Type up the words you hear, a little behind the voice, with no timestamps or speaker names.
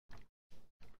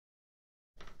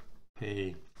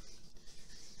Hey,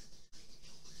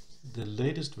 the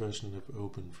latest version of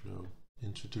OpenFlow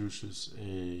introduces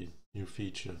a new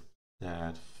feature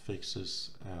that fixes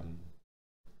an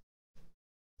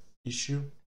issue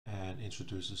and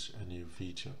introduces a new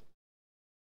feature.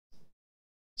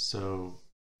 So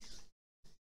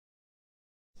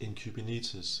in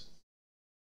Kubernetes,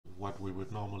 what we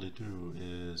would normally do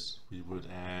is we would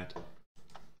add,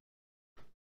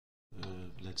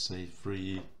 let's say,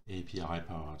 3 API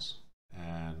parts,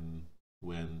 and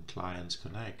when clients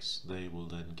connects, they will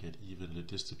then get evenly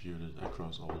distributed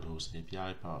across all those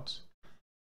API parts.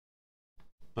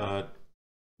 But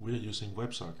we're using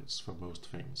WebSockets for most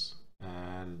things,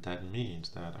 and that means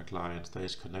that a client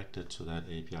stays connected to that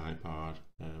API part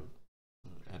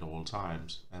at all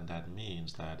times, and that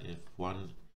means that if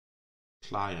one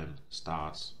client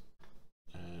starts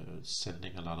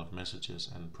sending a lot of messages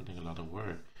and putting a lot of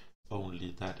work,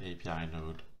 only that API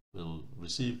node will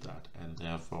receive that, and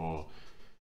therefore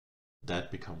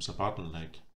that becomes a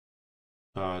bottleneck.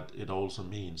 But it also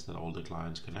means that all the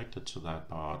clients connected to that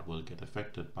part will get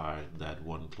affected by that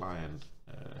one client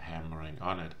hammering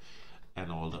on it,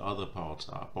 and all the other parts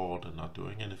are bored and not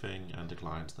doing anything, and the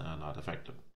clients then are not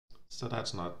affected. So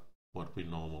that's not what we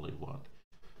normally want.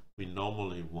 We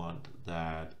normally want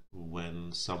that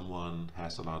when someone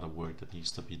has a lot of work that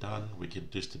needs to be done, we can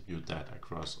distribute that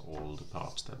across all the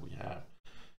parts that we have.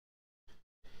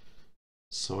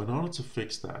 So in order to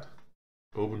fix that,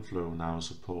 OpenFlow now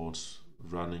supports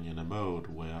running in a mode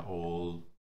where all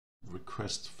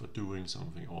requests for doing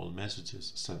something, all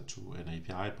messages sent to an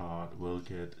API part will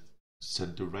get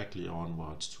sent directly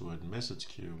onwards to a message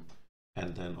queue,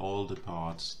 and then all the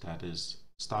parts that is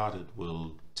started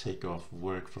will take off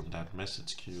work from that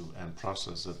message queue and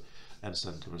process it and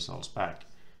send the results back.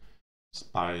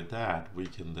 By that, we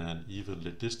can then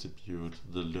evenly distribute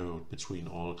the load between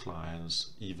all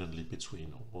clients, evenly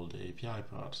between all the API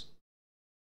parts.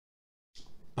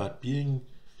 But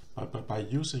by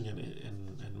using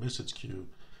a message queue,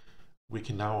 we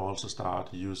can now also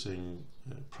start using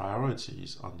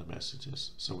priorities on the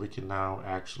messages. So we can now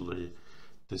actually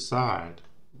decide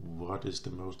what is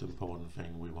the most important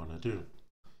thing we want to do.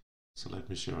 So let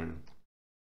me show you.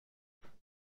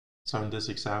 So in this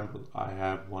example, I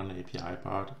have one API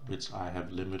part which I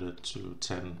have limited to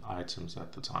 10 items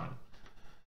at the time,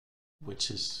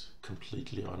 which is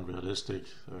completely unrealistic,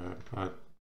 but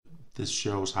this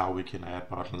shows how we can add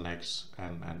bottlenecks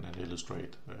and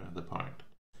illustrate the point.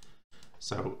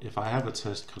 So if I have a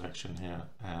test collection here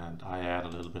and I add a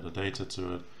little bit of data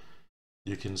to it,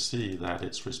 you can see that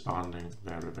it's responding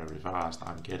very, very fast.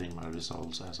 I'm getting my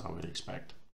results as I would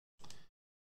expect.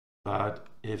 But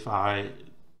if I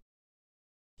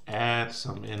add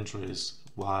some entries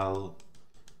while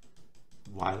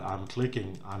I'm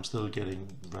clicking, I'm still getting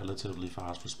relatively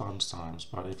fast response times.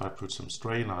 But if I put some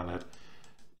strain on it,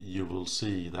 you will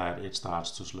see that it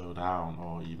starts to slow down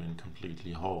or even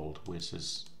completely halt, which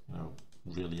is,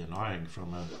 really annoying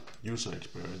from a user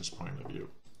experience point of view.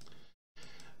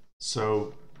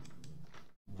 So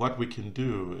what we can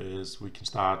do is we can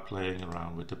start playing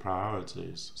around with the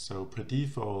priorities. So per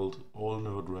default, all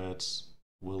node reds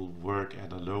will work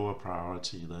at a lower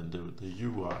priority than the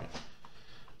UI.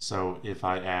 So if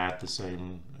I add the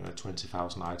same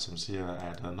 20,000 items here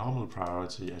at a normal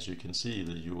priority, as you can see,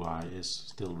 the UI is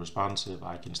still responsive.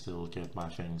 I can still get my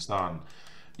things done,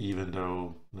 even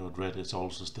though Node-RED is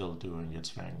also still doing its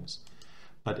things.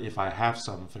 But if I have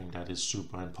something that is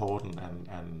super important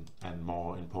and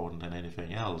more important than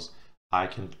anything else, I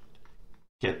can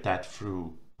get that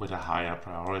through with a higher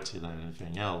priority than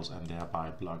anything else and thereby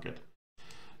block it.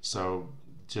 So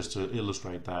just to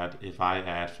illustrate that, if I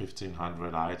add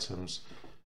 1500 items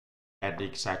at the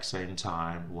exact same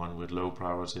time, one with low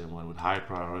priority and one with high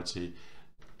priority,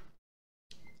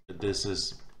 this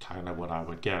is kind of what I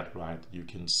would get, right? You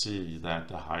can see that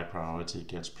the high priority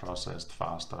gets processed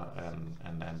faster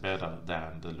and better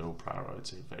than the low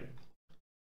priority thing.